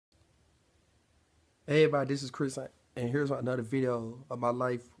Hey everybody, this is Chris, and here's another video of my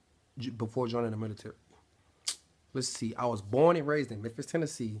life before joining the military. Let's see, I was born and raised in Memphis,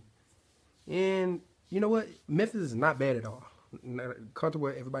 Tennessee, and you know what? Memphis is not bad at all. Contrary to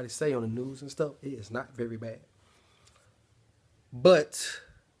what everybody say on the news and stuff, it is not very bad. But,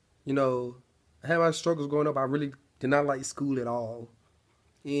 you know, I had my struggles growing up. I really did not like school at all,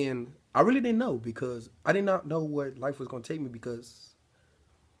 and I really didn't know because I did not know what life was going to take me because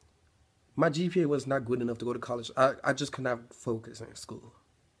my GPA was not good enough to go to college. I just could not focus in school.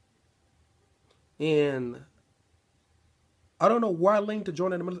 And I don't know where I linked to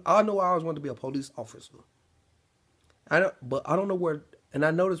joining the military. I know I always wanted to be a police officer. But I don't know where. And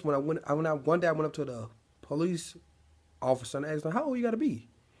I noticed when one day I went up to the police officer and asked him, "How old you got to be?"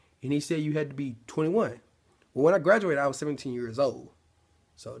 And he said you had to be 21. Well, when I graduated, I was 17 years old,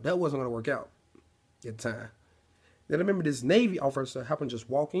 so that wasn't going to work out at the time. Then I remember this Navy officer happened to just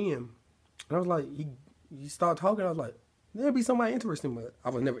walk in. And I was like, he started talking. I was like, there'd be somebody interesting, but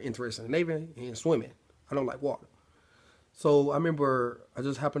I was never interested in Navy and swimming. I don't like water. So I remember I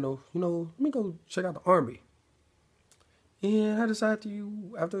just happened to, let me go check out the Army. And I decided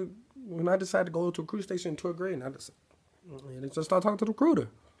when I decided to go to a recruit station in 12th grade, and I just started talking to the recruiter.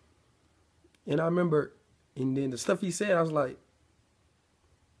 And I remember, and then the stuff he said, I was like,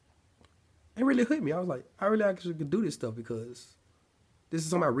 it really hit me. I was like, I really actually could do this stuff because this is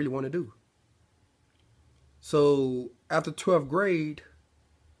something I really want to do. So after 12th grade,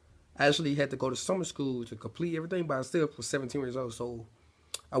 I actually had to go to summer school to complete everything, but I still was 17 years old. So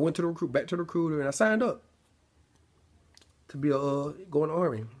I went to back to the recruiter, and I signed up to be go in the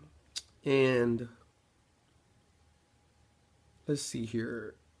Army. And let's see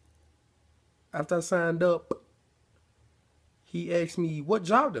here. After I signed up, he asked me what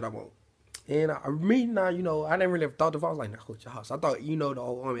job did I want. And I never really thought of it. I was like, no, jobs. I thought, the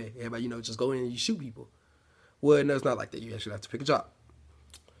whole Army, everybody, just go in and you shoot people. Well, no, it's not like that. You actually have to pick a job.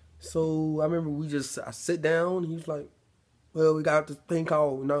 So I remember I sit down. He was like, well, we got this thing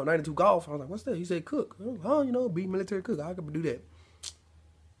called 92 Golf. I was like, what's that? He said, cook. Oh, be military cook. I could do that.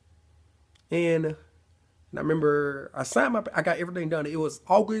 And I remember I got everything done. It was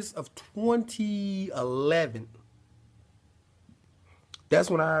August of 2011.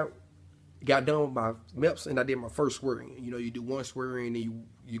 That's when I got done with my MEPS and I did my first swearing. You do one swearing, then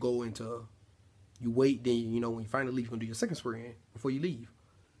you go into, you wait, then, when you finally leave, you're going to do your second swearing before you leave.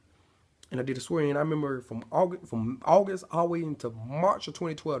 And I did a swearing. I remember from August all the way into March of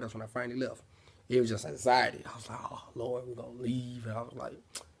 2012, that's when I finally left. It was just anxiety. I was like, oh, Lord, we're going to leave. And I was like,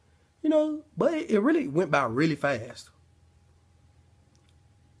 but it really went by really fast.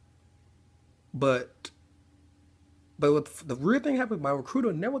 But what the real thing happened, my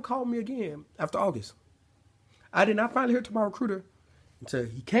recruiter never called me again after August. I did not finally hear to my recruiter until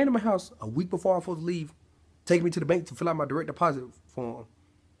he came to my house a week before I was supposed to leave, taking me to the bank to fill out my direct deposit form.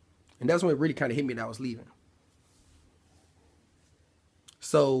 And that's when it really kind of hit me that I was leaving.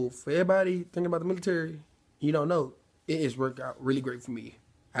 So for everybody thinking about the military, you don't know, it has worked out really great for me.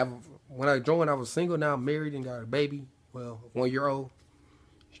 When I joined, I was single. Now I'm married and got a baby. Well, 1 year old.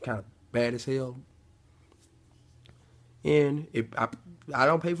 She's kind of bad as hell. And I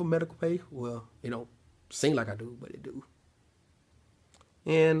don't pay for medical pay. Well, it don't seem like I do, but it do.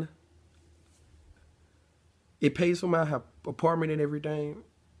 And it pays for my apartment and everything.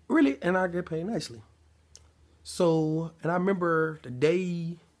 Really, and I get paid nicely. So, and I remember the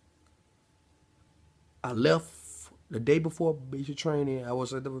day I left, the day before basic training, I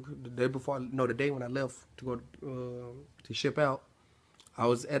was at the day when I left to go to ship out. I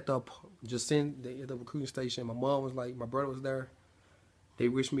was at the recruiting station. My mom was like, my brother was there. They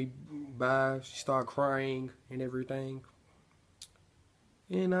wished me bye. She started crying and everything.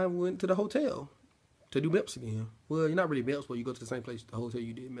 And I went to the hotel to do MEPS again. Well, you're not really MEPS, but you go to the same place, the hotel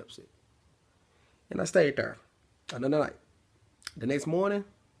you did MEPS at. And I stayed there another night. The next morning,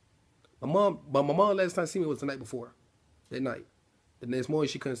 my mom last time see me was the night before. That night. The next morning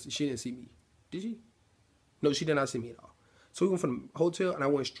she didn't see me. Did she? No, she did not see me at all. So we went from the hotel and I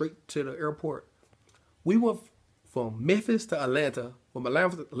went straight to the airport. We went from Memphis to Atlanta, from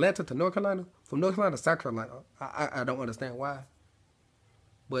Atlanta to North Carolina, from North Carolina to South Carolina. I don't understand why.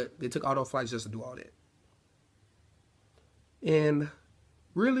 But they took all those flights just to do all that. And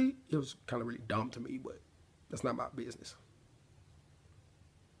really, it was kind of really dumb to me, but that's not my business.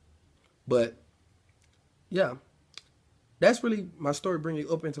 But yeah, that's really my story, bringing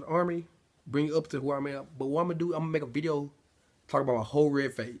you up into the Army, bring you up to where I'm at. But what I'm going to do, I'm going to make a video talking about my whole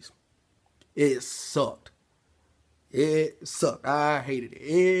red phase. It sucked. It sucked. I hated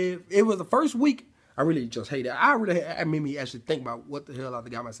it. It was the first week I really just hated it. It made me actually think about what the hell I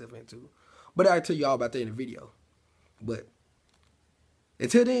got myself into. But I'll tell you all about that in the video. But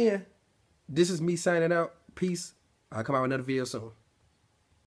until then, this is me signing out. Peace. I'll come out with another video soon.